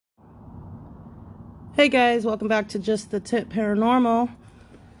Hey guys, welcome back to Just the Tip Paranormal.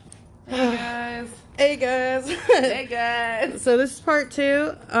 Hey guys. Hey guys. Hey guys. So this is part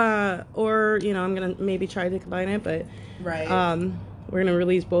 2, or I'm gonna maybe try to combine it, but Right. we're gonna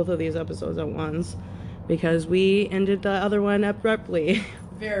release both of these episodes at once because we ended the other one abruptly.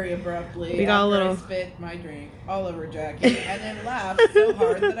 Very abruptly. We got a little. I spit my drink all over Jackie and then laughed so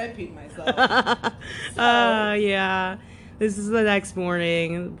hard that I peed myself. Yeah. This is the next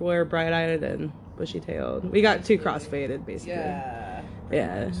morning. We're bright-eyed and bushy-tailed. We got too cross-faded, basically.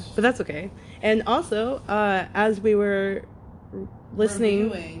 Yeah, but that's okay. And also, as we were listening,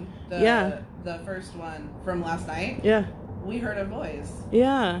 reviewing the first one from last night, we heard a voice.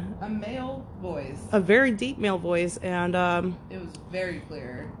 Yeah. A male voice. A very deep male voice, and it was very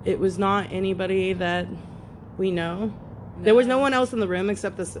clear. It was not anybody that we know. No. There was no one else in the room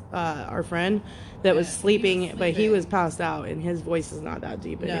except this our friend that was sleeping, but he was passed out, and his voice is not that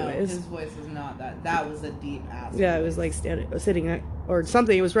deep anyways. No, his voice is not that. That was a deep ass Yeah, voice. it was like sitting or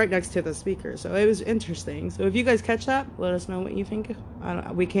something. It was right next to the speaker, so it was interesting. So if you guys catch that, let us know what you think.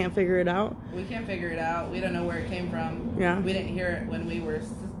 We can't figure it out. We can't figure it out. We don't know where it came from. Yeah. We didn't hear it when we were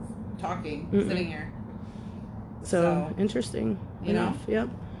talking, sitting here. So interesting. Enough. Yep.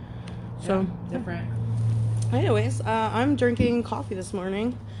 So different. Anyways, I'm drinking coffee this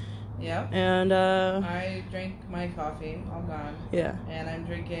morning. Yep. And I drank my coffee, all gone. Yeah. And I'm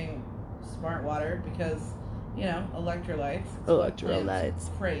drinking smart water because, electrolytes.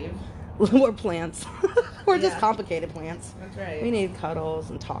 Electrolytes. Crave. We're plants. We're just complicated plants. That's right. We need cuddles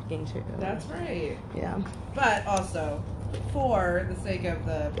and talking too. That's right. Yeah. But also, for the sake of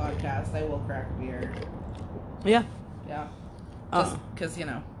the podcast, I will crack a beer. Yeah. Yeah. Just because,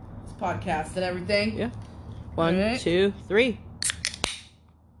 it's podcast and everything. Yeah. 1, 2, 3.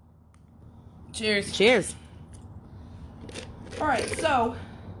 Cheers. Cheers. All right, so.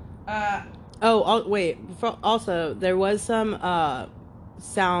 Wait. Also, there was some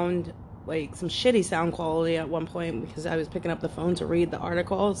sound, like some shitty sound quality at one point because I was picking up the phone to read the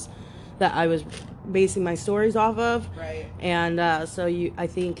articles that I was basing my stories off of. Right. And so I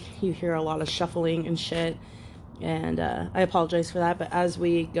think you hear a lot of shuffling and shit. And I apologize for that. But as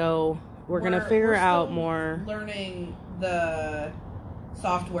we go, we're going to figure out more. Learning the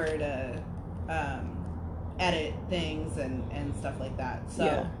software to edit things and stuff like that.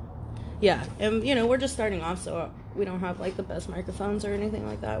 So yeah. And we're just starting off, so we don't have like the best microphones or anything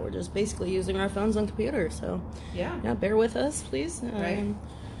like that. We're just basically using our phones on computers. So yeah, bear with us, please. Right.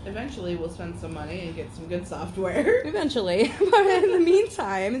 Eventually, we'll spend some money and get some good software. Eventually. But in the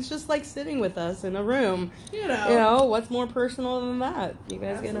meantime, it's just like sitting with us in a room. What's more personal than that? You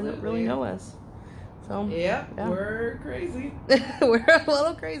guys get to really know us. So yeah, we're crazy. We're a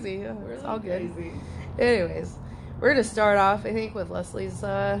little crazy. It's all good. Crazy. Anyways, we're going to start off, I think, with Leslie's...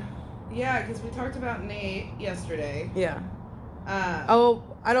 Yeah, because we talked about Nate yesterday. Yeah. I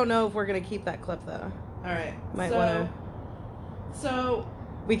don't know if we're going to keep that clip, though. All right. Might want to... So...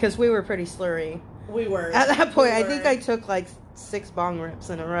 Because we were pretty slurry. We were. At that point, I think I took like 6 bong rips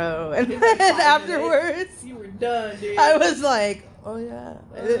in a row. And then afterwards... You were done, dude. I was like, oh yeah.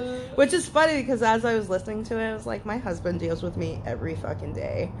 Which is funny because as I was listening to it, I was like, my husband deals with me every fucking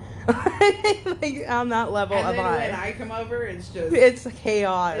day. Like, on that level and of then when I come over, it's just... It's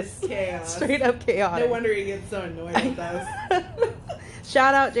chaos. It's chaos. Straight up chaos. No wonder he gets so annoyed with us.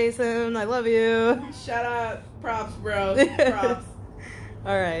 Shout out, Jason. I love you. Shout out. Props, bro. Props.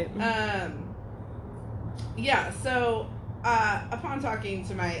 All right. Yeah, so upon talking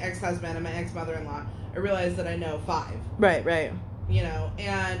to my ex-husband and my ex-mother-in-law, I realized that I know 5. Right.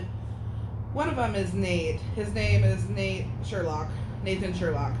 And one of them is Nate. His name is Nathan Sherlock.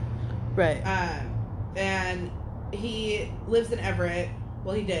 Right. And he lives in Everett.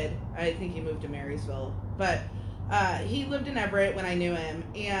 Well, he did. I think he moved to Marysville. But he lived in Everett when I knew him.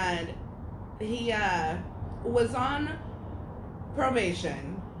 And he was on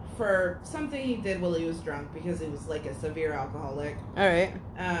probation for something he did while he was drunk because he was like a severe alcoholic. All right.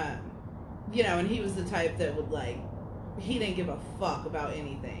 And he was the type that would he didn't give a fuck about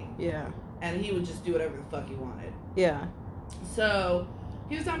anything. Yeah. And he would just do whatever the fuck he wanted. Yeah. So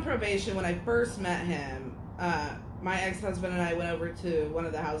he was on probation when I first met him. My ex-husband and I went over to one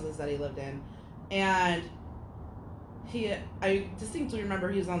of the houses that he lived in, and I distinctly remember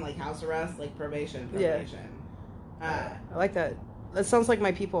he was on house arrest, probation. Yeah. I like that. That sounds like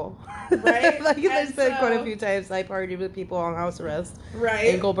my people. Right? I've said quite a few times I partied with people on house arrest. Right.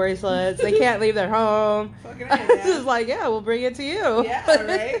 Ankle bracelets. They can't leave their home. Fucking It's just we'll bring it to you. Yeah,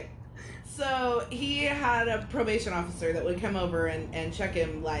 right? So he had a probation officer that would come over and check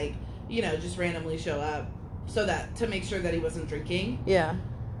him, just randomly show up to make sure that he wasn't drinking. Yeah.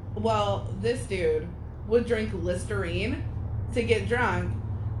 Well, this dude would drink Listerine to get drunk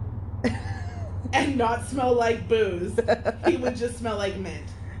and not smell like booze. He would just smell like mint.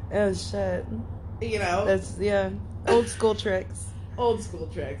 Oh, shit. You know? That's, yeah. Old school tricks. Old school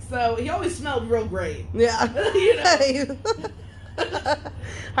tricks. So he always smelled real great. Yeah. You know?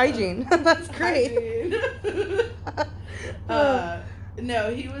 Hygiene. That's great. Hygiene.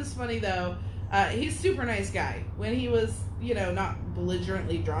 No, he was funny though. He's a super nice guy. When he was, you know, not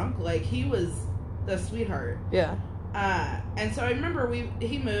belligerently drunk, like he was the sweetheart. Yeah. And so I remember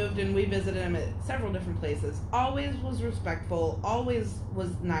he moved and we visited him at several different places. Always was respectful. Always was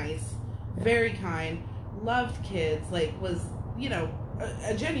nice. Very kind. Loved kids. Like was, you know,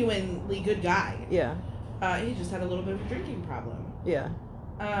 a genuinely good guy. Yeah. He just had a little bit of a drinking problem. Yeah.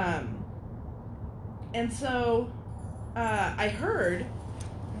 And so I heard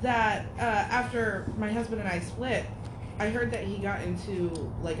that after my husband and I split, I heard that he got into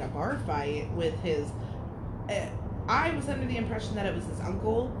like a bar fight with his. I was under the impression that it was his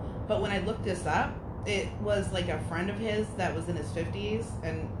uncle, but when I looked this up, it was like a friend of his that was in his 50s,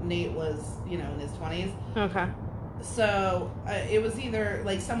 and Nate was, you know, in his 20s. Okay. So it was either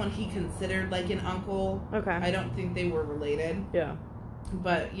like someone he considered like an uncle. Okay. I don't think they were related. Yeah.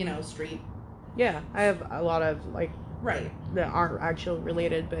 But, you know, street. Yeah, I have a lot of, like, Right. that aren't actually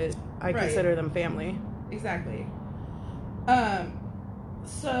related, but I consider them family. Exactly.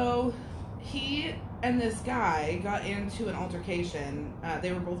 So he and this guy got into an altercation.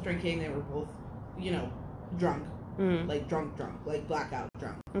 They were both drinking. They were both, you know, drunk. Mm. Like drunk, like blackout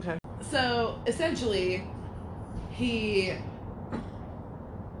drunk. Okay. So essentially, he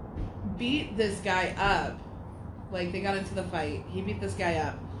beat this guy up. Like they got into the fight. He beat this guy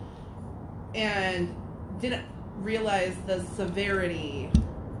up and didn't realize the severity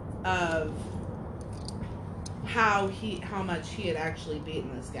of how much he had actually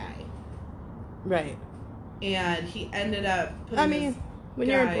beaten this guy. Right. And he ended up putting when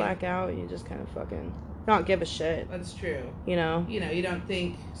you're in blackout, you just kind of fucking not give a shit. That's true. You know? You know, you don't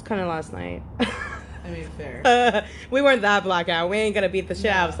think... It's kind of last night. I mean, fair. We weren't that blackout. We ain't gonna beat the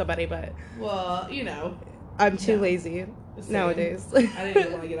shit out of somebody, but... Well, you know. I'm too lazy nowadays. I didn't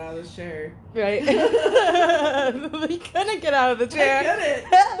even want to get out of this chair. Right? We couldn't get out of the chair. I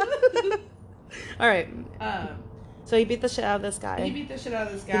couldn't. All right. So he beat the shit out of this guy. He beat the shit out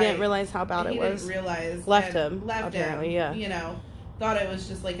of this guy. He didn't realize how bad it was. He didn't realize. Left him, apparently, yeah. You know, thought it was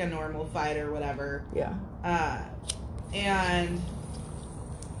just like a normal fight or whatever. Yeah. And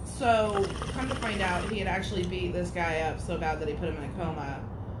so, come to find out, he had actually beat this guy up so bad that he put him in a coma.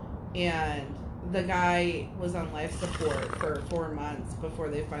 And the guy was on life support for 4 months before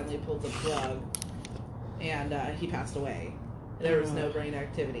they finally pulled the plug. And he passed away. There was no brain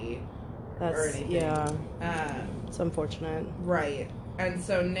activity. Or anything. Yeah. It's unfortunate. Right. And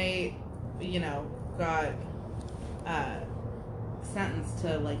so Nate, you know, got sentenced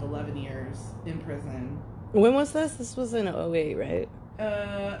to like 11 years in prison. When was this? This was in 2008, right?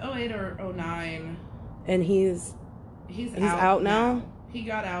 2008 or 2009. And he's out now? He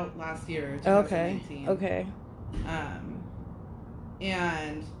got out last year, 2019. Okay.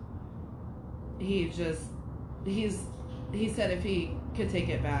 And he said if he could take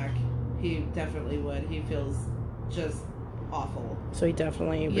it back, he definitely would. He feels just awful. So he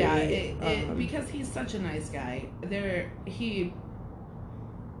definitely because he's such a nice guy.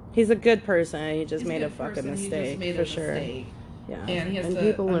 He's a good person. He just made a fucking mistake. He just made for a sure. Mistake. Yeah. And he has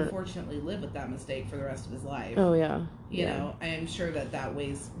to unfortunately live with that mistake for the rest of his life. Oh yeah. You know, I am sure that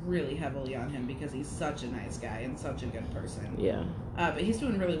weighs really heavily on him because he's such a nice guy and such a good person. Yeah. But he's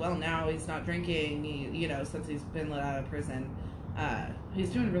doing really well now. He's not drinking. Since he's been let out of prison, he's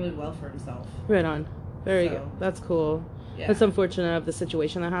doing really well for himself. Right on. Very good. That's cool. Yeah. That's unfortunate of the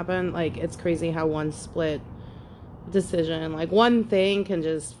situation that happened. Like, it's crazy how one split decision, like one thing can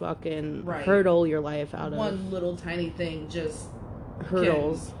just fucking hurdle your life out of one little tiny thing. Just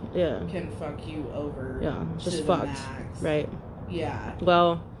hurdles. Can fuck you over. Yeah. Just fucked. Max. Right. Yeah.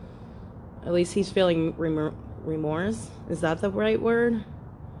 Well, at least he's feeling remorse. Is that the right word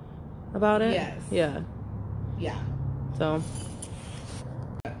about it? Yes. Yeah. Yeah. So.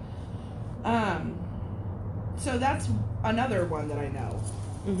 So that's another one that I know.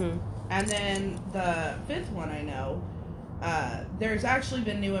 Mm-hmm. And then the fifth one I know, there's actually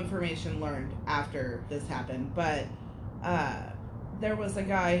been new information learned after this happened, but there was a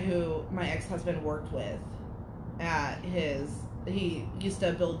guy who my ex-husband worked with at he used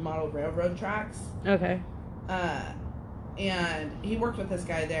to build model railroad tracks. Okay. And he worked with this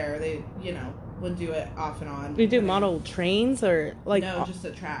guy there. They, would do it off and on. You do model trains or like... No, just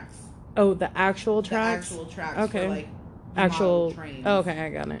the tracks. Oh, the actual tracks? The actual tracks. Okay. For like Actual trains. Oh, okay, I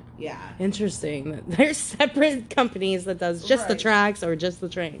got it. Yeah. Interesting. There's separate companies that does just the tracks or just the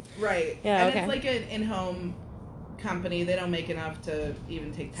train. Right. Yeah. And it's like an in-home company. They don't make enough to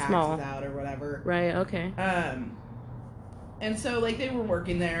even take taxes out or whatever. Right. Okay. And so like they were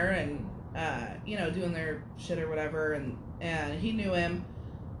working there and you know, doing their shit or whatever, and he knew him.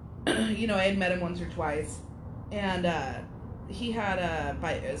 You know, I had met him once or twice, and he had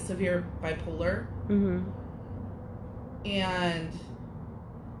a severe bipolar. Mm-hmm. And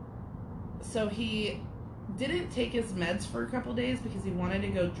so he didn't take his meds for a couple days because he wanted to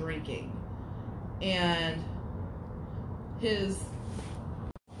go drinking. And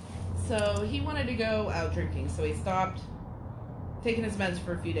so he wanted to go out drinking, so he stopped taking his meds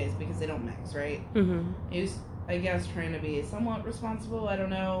for a few days because they don't mix, right? Mm-hmm. He was, I guess, trying to be somewhat responsible. I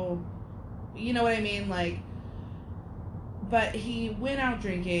don't know. You know what I mean? Like, but he went out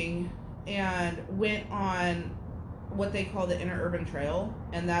drinking and went on what they call the Interurban Trail,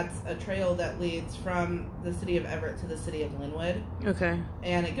 and that's a trail that leads from the city of Everett to the city of Linwood. Okay.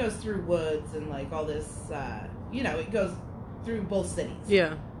 And it goes through woods and like all this, you know, it goes through both cities.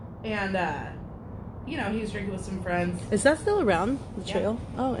 Yeah. And, you know, he was drinking with some friends. Is that still around, the trail?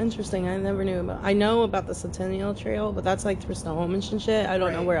 Oh, interesting. I never knew about. I know about the Centennial Trail, but that's like through Snohomish and shit. I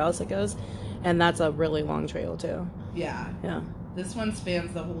don't know where else it goes. And that's a really long trail, too. Yeah. Yeah. This one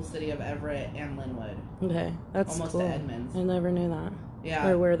spans the whole city of Everett and Linwood. Okay. That's almost cool. to Edmonds. I never knew that. Yeah.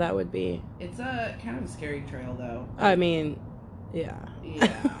 Or where that would be. It's a kind of a scary trail, though. I mean, yeah.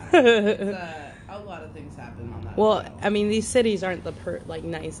 Yeah. It's a lot of things happen on that trail. I mean, these cities aren't the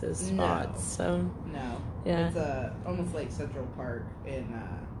nicest spots, so. No. Yeah. It's almost like Central Park in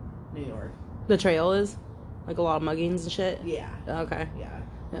New York. The trail is? Like a lot of muggings and shit? Yeah. Okay. Yeah.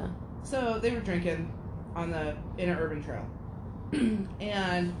 Yeah. So they were drinking on the Interurban Trail.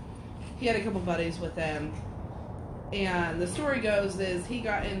 And he had a couple buddies with him. And the story goes is he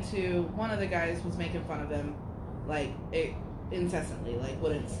got into, one of the guys was making fun of him, like, incessantly, like,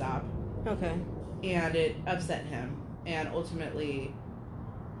 wouldn't stop. Okay. And it upset him. And ultimately,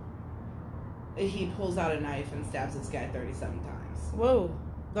 he pulls out a knife and stabs this guy 37 times. Whoa.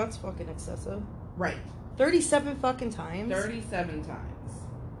 That's fucking excessive. Right. 37 fucking times? 37 times.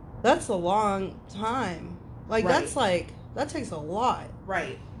 That's a long time. Like, that's like, that takes a lot.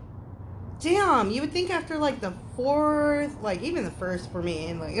 Right. Damn, you would think after like the fourth, like even the first for me,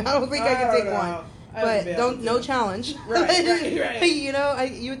 and like I don't think I could take one. But no challenge. Right. You know,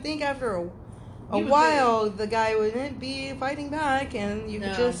 you would think after a while the guy wouldn't be fighting back, and you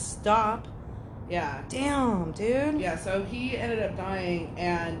could just stop. Yeah. Damn, dude. Yeah. So he ended up dying,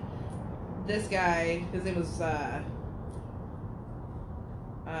 and this guy, his name was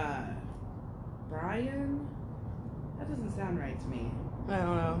Brian. That doesn't sound right to me. I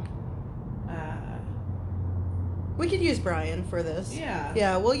don't know. We could use Brian for this. Yeah.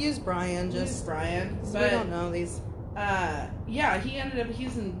 Yeah, we'll use Brian. Use Brian. But we don't know these. Yeah, he ended up,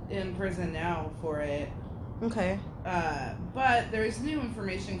 he's in prison now for it. Okay. But there's new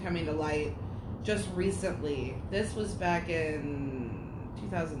information coming to light just recently. This was back in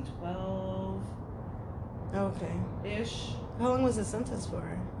 2012. Okay. Ish. How long was the sentence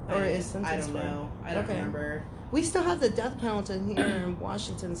for? Or is sentence for? I don't know. I don't remember. We still have the death penalty here in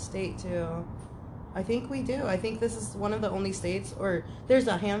Washington State, too. I think we do. I think this is one of the only states, or there's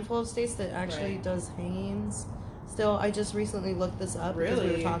a handful of states that actually does hangings. Still, I just recently looked this up because we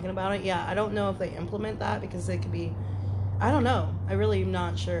were talking about it. Yeah, I don't know if they implement that because it could be, I don't know. I really am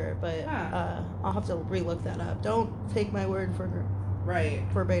not sure, but I'll have to relook that up. Don't take my word for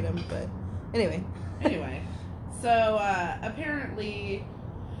verbatim, but anyway. So apparently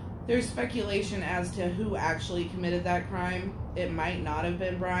there's speculation as to who actually committed that crime. It might not have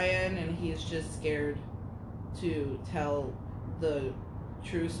been Brian, and he's just scared to tell the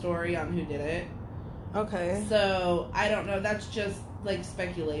true story on who did it. Okay. So, I don't know. That's just, like,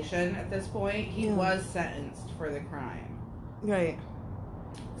 speculation at this point. He was sentenced for the crime. Right.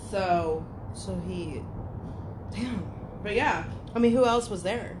 So he... Damn. But, yeah. I mean, who else was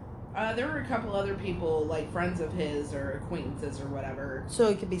there? There were a couple other people, like, friends of his or acquaintances or whatever. So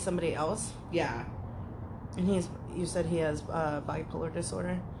it could be somebody else? Yeah. And you said he has bipolar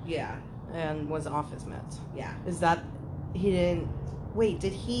disorder? Yeah. And was off his meds? Yeah. Is that... He didn't... Wait,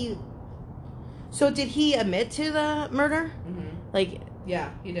 did he... So did he admit to the murder? Mm-hmm. Like...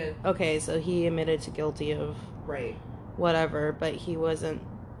 Yeah, he did. Okay, so he admitted to guilty of... Right. Whatever, but he wasn't...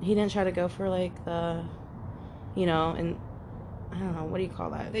 He didn't try to go for, like, the... You know, and... I don't know, what do you call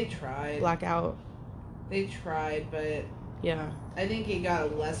that? They tried. Blackout. They tried, but... Yeah. I think he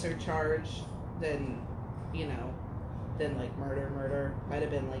got a lesser charge than, you know, than, like, murder. Might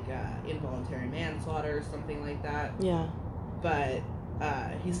have been, like, involuntary manslaughter or something like that. Yeah. but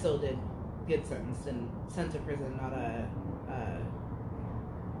he still did get sentenced and sent to prison. Not a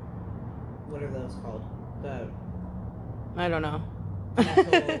what are those called? I don't know.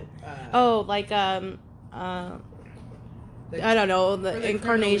 Mental, I don't know, the the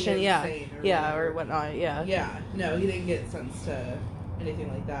incarnation, criminally insane or whatnot, yeah. Yeah, no, he didn't get sentenced to anything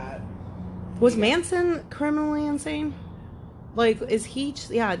like that. Was Manson criminally insane? Like, is he?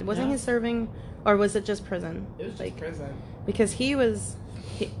 Yeah, wasn't No. he serving, or was it just prison? It was just like prison. because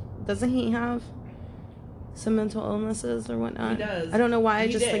doesn't he have some mental illnesses or whatnot? He does. I don't know why I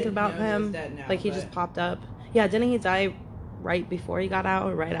He just did. think about He's him. dead now, Like he but- just popped up. Yeah, didn't he die right before he got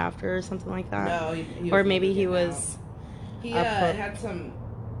out or right after or something like that? No, he or was maybe never he getting was. out. He up for- had some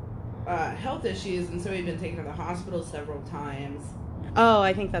health issues, and so he'd been taken to the hospital several times. Oh,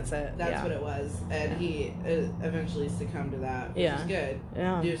 I think that's it. That's yeah. what it was, and he eventually succumbed to that, which Yeah. is good.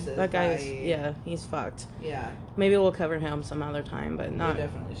 Yeah, Deuces, that guy's bye. he's fucked. Yeah, Maybe we'll cover him some other time, but we not.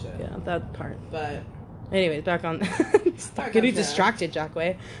 definitely should. Yeah, that part. But Anyways, back on. Stop on getting track. distracted,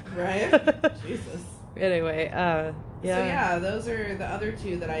 Jackway. right, Jesus. Anyway, yeah. So yeah, those are the other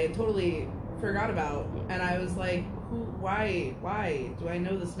two that I had totally forgot about, and I was like, why do I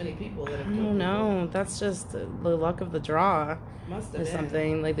know this many people that have I killed don't know. That's just the luck of the draw people? Must or have been.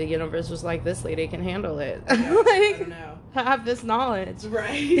 something. Like the universe was like, this lady can handle it. Yeah, I don't like, know. have this knowledge.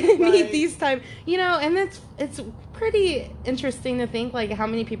 Right. Meet like- these time, and it's pretty interesting to think like how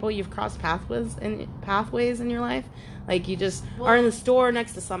many people you've crossed pathways in your life. Like you just are in the store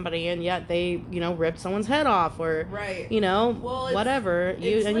next to somebody, and yet they rip someone's head off, or Right. Well, it's- whatever it's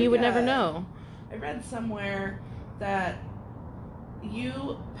you like would never know. I read somewhere that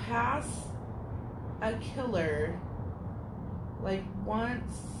you pass a killer like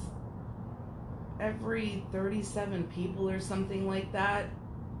once every 37 people or something like that.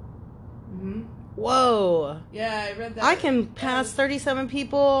 Hmm. Whoa! Yeah, I read that. I can pass 37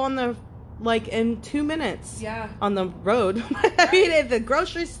 people on the in 2 minutes. Yeah. On the road. I mean, at the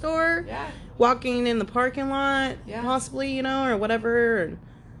grocery store, Yeah. walking in the parking lot, Yeah. possibly, or whatever,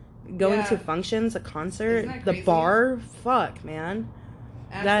 and going Yeah. to functions, a concert, Isn't that the crazy? bar. Fuck, man.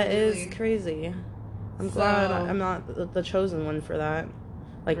 That Absolutely. is crazy. I'm So- glad I'm not the chosen one for that.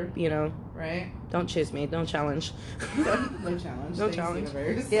 Like, Right. don't choose me. Don't challenge. No challenge. No Thanks, challenge.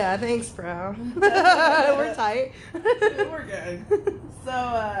 universe. Yeah, thanks, bro. We're tight. We're good.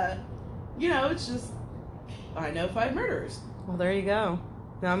 So, it's just, I know 5 murderers. Well, there you go.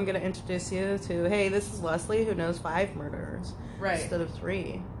 Now I'm going to introduce you to, hey, this is Leslie who knows 5 murderers. Right. Instead of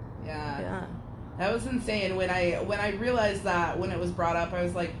 3. Yeah. Yeah. That was insane. When I realized that, when it was brought up, I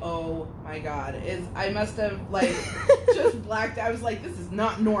was like, oh my god. I must have, just blacked out. I was like, this is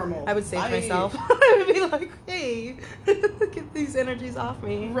not normal. I would save myself. I would be like, hey, get these energies off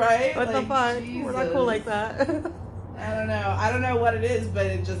me. Right? What the fuck? We're not cool like that. I don't know what it is, but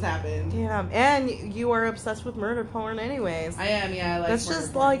it just happened. Yeah, and you are obsessed with murder porn anyways. I am, yeah. I like That's murder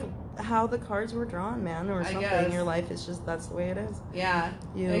just porn. like how the cards were drawn, man, or I something. guess. Your life is just, that's the way it is. Yeah.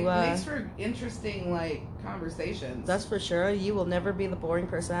 You, it makes for interesting, conversations. That's for sure. You will never be the boring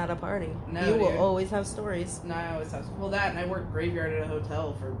person at a party. No, you will dude. always have stories. No, I always have. Well, that, and I worked graveyard at a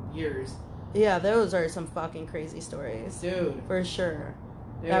hotel for years. Yeah, those are some fucking crazy stories. Dude. For sure.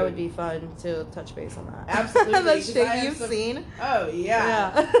 Dude. That would be fun to touch base on that. Absolutely, The 'cause I shit have you've some- seen. Oh,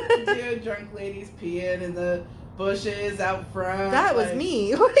 yeah. Yeah. Dude, drunk ladies peeing in the bushes out front. That was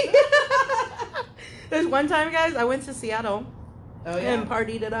me. There's one time, guys, I went to Seattle Oh, yeah. and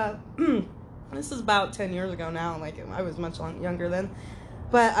partied it up. This is about 10 years ago now. I was much younger then.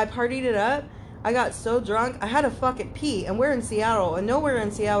 But I partied it up. I got so drunk, I had to fucking pee. And we're in Seattle. And nowhere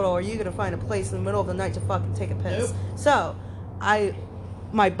in Seattle are you going to find a place in the middle of the night to fucking take a piss. Nope. So,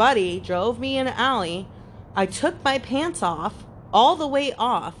 my buddy drove me in an alley. I took my pants off, all the way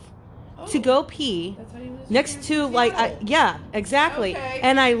off, to Oh, go pee. That's how you lose your Next pants to in Seattle. yeah, exactly. Okay.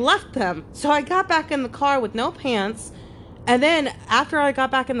 And I left them. So I got back in the car with no pants. And then after I got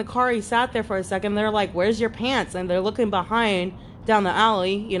back in the car, he sat there for a second. They're like, "Where's your pants?" And they're looking behind down the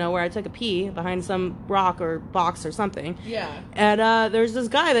alley, where I took a pee, behind some rock or box or something. Yeah. And there's this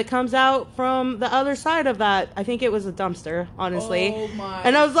guy that comes out from the other side of that. I think it was a dumpster, honestly. Oh my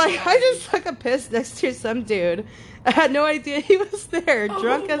And I was like, God. I just took a piss next to some dude. I had no idea he was there, Oh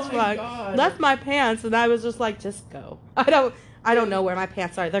drunk as my fuck. God. Left my pants, and I was just like, just go. I don't know where my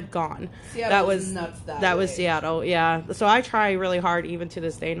pants are. They're gone. Seattle that was was nuts that was way. Seattle. Yeah. So I try really hard, even to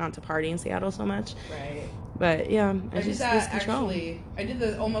this day, not to party in Seattle so much. Right. But yeah, I it's did just that lose control. actually. I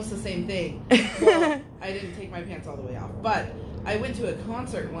did almost the same thing. Well, I didn't take my pants all the way off, but I went to a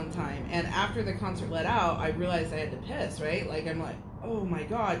concert one time, and after the concert let out, I realized I had to piss. Right? I'm like, oh my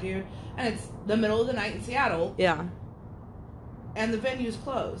god, dude! And it's the middle of the night in Seattle. Yeah. and the venue's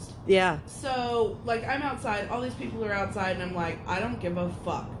closed. Yeah. So, like, I'm outside, all these people are outside, and I'm like, I don't give a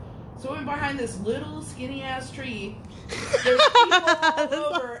fuck. So I went behind this little skinny-ass tree. There's people all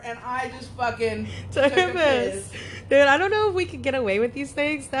over, and I just fucking took a piss. Dude, I don't know if we could get away with these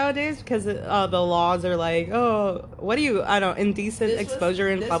things nowadays because the laws are like, oh, what do you, indecent exposure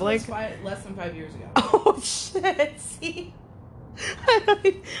in public? This was less than 5 years ago. Oh, shit. See?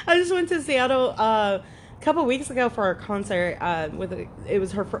 I just went to Seattle a couple weeks ago for a concert. It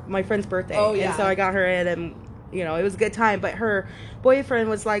was my friend's birthday. Oh, yeah. And so I got her in, and it was a good time. But her boyfriend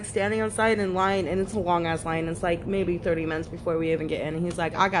was like standing outside in line, and it's a long ass line. It's like maybe 30 minutes before we even get in. And he's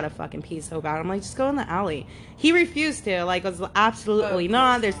like, I gotta fucking pee so bad. I'm like, just go in the alley. He refused to. Like, was absolutely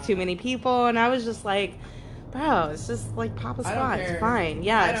not. There's too many people. And I was just like, bro, it's just like pop a spot. It's fine.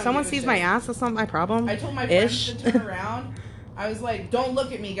 Yeah, if someone sees my ass, that's not my problem. I told my friends to turn around. I was like, don't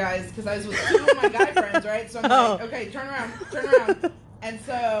look at me, guys, because I was with 2 of my guy friends, right? So I'm like, okay, turn around. And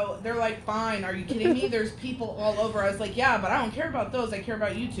so they're like, fine, are you kidding me? There's people all over. I was like, yeah, but I don't care about those. I care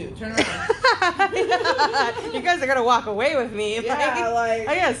about you two. Turn around. You guys are going to walk away with me. Yeah, like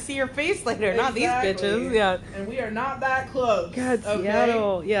I got to see your face later, exactly. Not these bitches. Yeah. And we are not that close. God, okay?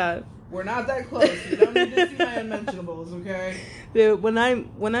 Seattle, yeah. We're not that close. You don't need to see my unmentionables, okay? Dude, when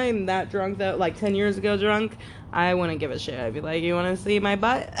I'm that drunk, though, like 10 years ago drunk, I wouldn't give a shit. I'd be like, you want to see my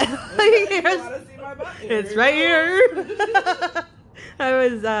butt? You want to see my butt? It's right here. I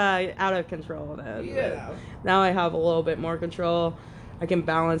was out of control then. Yeah. Now I have a little bit more control. I can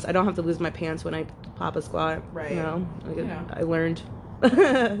balance. I don't have to lose my pants when I pop a squat. Right. I learned.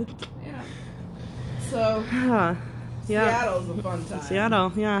 Yeah. So, yeah. Seattle's a fun time.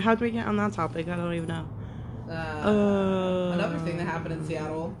 Seattle, yeah. How'd we get on that topic? I don't even know. Another thing that happened in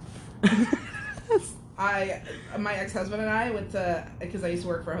Seattle. My ex-husband and I went to, because I used to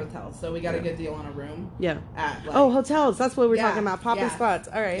work for a hotel, so we got a good deal on a room. Yeah. At hotels. That's what we're talking about. Popping spots.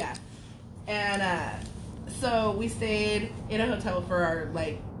 All right. Yeah. And so we stayed in a hotel for our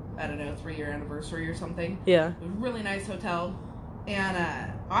 3-year anniversary or something. Yeah. It was a really nice hotel, and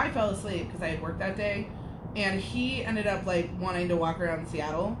I fell asleep because I had worked that day, and he ended up wanting to walk around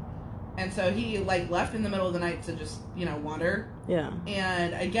Seattle. And so he left in the middle of the night to just wander. Yeah.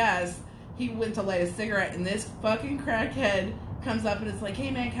 And I guess he went to light a cigarette, and this fucking crackhead comes up and is like,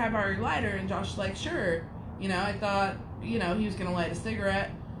 "Hey man, can I borrow your lighter?" And Josh's like, "Sure." I thought he was gonna light a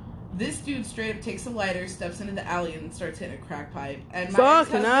cigarette. This dude straight up takes a lighter, steps into the alley, and starts hitting a crack pipe. And my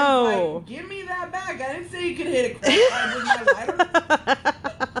ex-husband's like, "Give me that back! I didn't say you could hit a crack pipe with my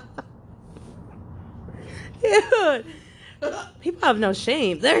lighter." Dude. People have no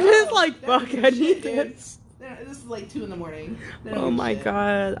shame. They're just like, fuck, I need this. This is 2 a.m. Oh my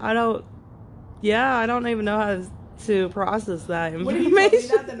god. I don't even know how to process that information. When he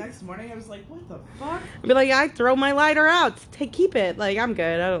told me that the next morning, I was like, what the fuck? I'd be like, I throw my lighter out. Keep it. I'm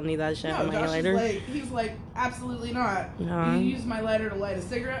good. I don't need that shit on my Josh lighter. He's like, absolutely not. No. You use my lighter to light a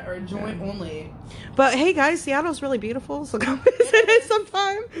cigarette or a joint only. But hey guys, Seattle's really beautiful, so come visit it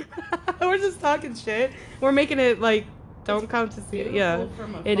sometime. We're just talking shit. We're making it don't come to see it. Yeah,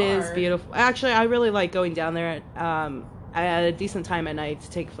 it is beautiful. Actually, I really like going down there at a decent time at night to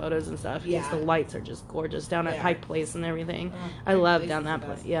take photos and stuff. Because the lights are just gorgeous down at Pike Place and everything. I love down that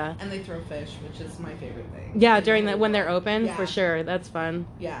place. Yeah. And they throw fish, which is my favorite thing. Yeah, when they're open, for sure. That's fun.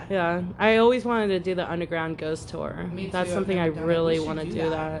 Yeah. Yeah. I always wanted to do the underground ghost tour. Me too. That's something I really want to do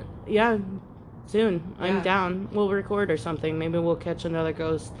that. Yeah. Soon. I'm down. We'll record or something. Maybe we'll catch another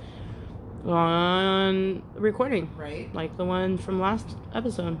ghost on recording, right? Like the one from last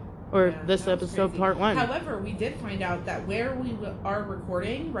episode or this episode, crazy. Part 1. However, we did find out that where we are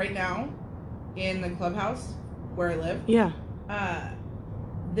recording right now in the clubhouse where I live,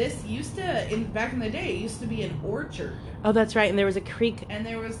 this used to back in the day, it used to be an orchard. Oh, that's right. And there was a creek, and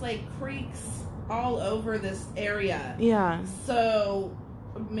there was creeks all over this area. Yeah. So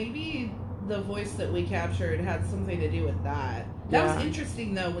maybe the voice that we captured had something to do with that. That was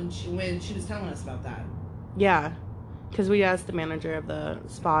interesting though when she was telling us about that. Yeah, because we asked the manager of the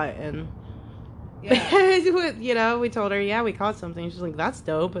spot and we told her we caught something. She's like, "That's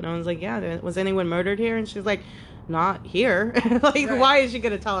dope," and I was like, "Yeah, was anyone murdered here?" And she's like, "Not here." Why is she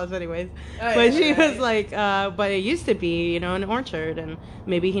gonna tell us anyways? But she was like, "But it used to be, an orchard, and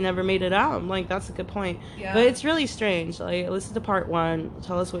maybe he never made it out." I'm like, "That's a good point." Yeah. But it's really strange. Listen to part 1.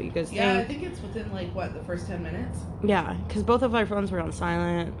 Tell us what you guys think. Yeah, I think it's within the first 10 minutes. Yeah, because both of our phones were on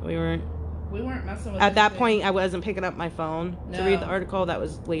silent. We weren't messing with at that point. I wasn't picking up my phone to read the article. That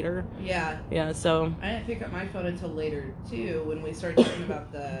was later. Yeah, so I didn't pick up my phone until later too, when we started talking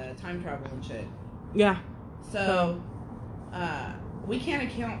about the time travel and shit. Yeah. So we can't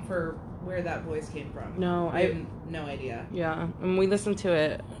account for where that voice came from. No, I have no idea. Yeah, and we listened to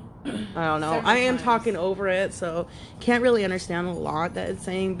it. I don't know. Several I am times. talking over it, so can't really understand a lot that it's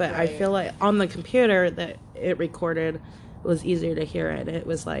saying. But I Right. feel like on the computer that it recorded was easier to hear it. It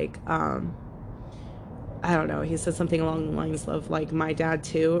was like, I don't know. He said something along the lines of like "my dad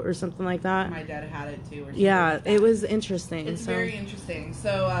too" or something like that. My dad had it too. Or something Yeah, like that. it was interesting. It's so, very interesting.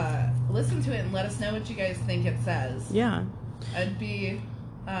 So listen to it and let us know what you guys think it says. Yeah, I'd be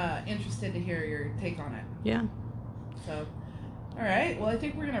interested to hear your take on it. yeah. So, all right. Well, I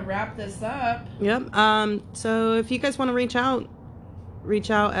think we're gonna wrap this up. Yep. So if you guys want to reach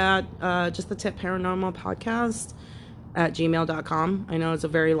out at Just the Tip Paranormal Podcast at gmail.com. I know it's a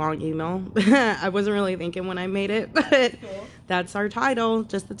very long email. I wasn't really thinking when I made it, but Cool. that's our title.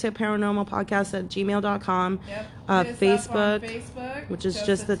 Just the Tip Paranormal Podcast at gmail.com. Yep. Facebook, Facebook, which is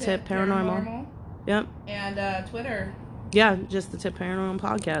Just the Tip Paranormal. Yep. And Twitter. Yeah, Just the Tip Paranormal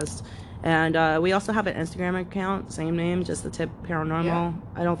Podcast. And we also have an Instagram account, same name, Just the Tip Paranormal. Yeah.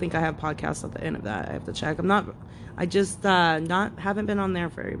 I don't think I have podcasts at the end of that. I have to check. I just haven't been on there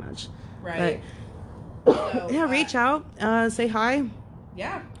very much. Right. But, So, yeah, reach out, say hi,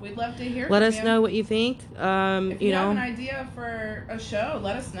 Yeah, we'd love to hear. let from us you. know what you think. If you you have know, an idea for a show,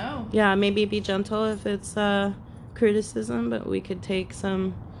 let us know. yeah, maybe be gentle if it's criticism, but we could take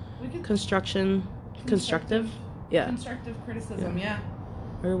some We could constructive, yeah, constructive criticism. Yeah.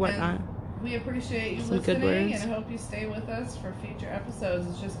 or whatnot. And we appreciate you Some good listening, words. and I hope you stay with us for future episodes.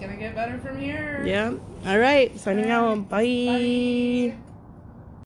 It's just gonna get better from here. Yeah. All right. Signing All right. out. Bye. Bye.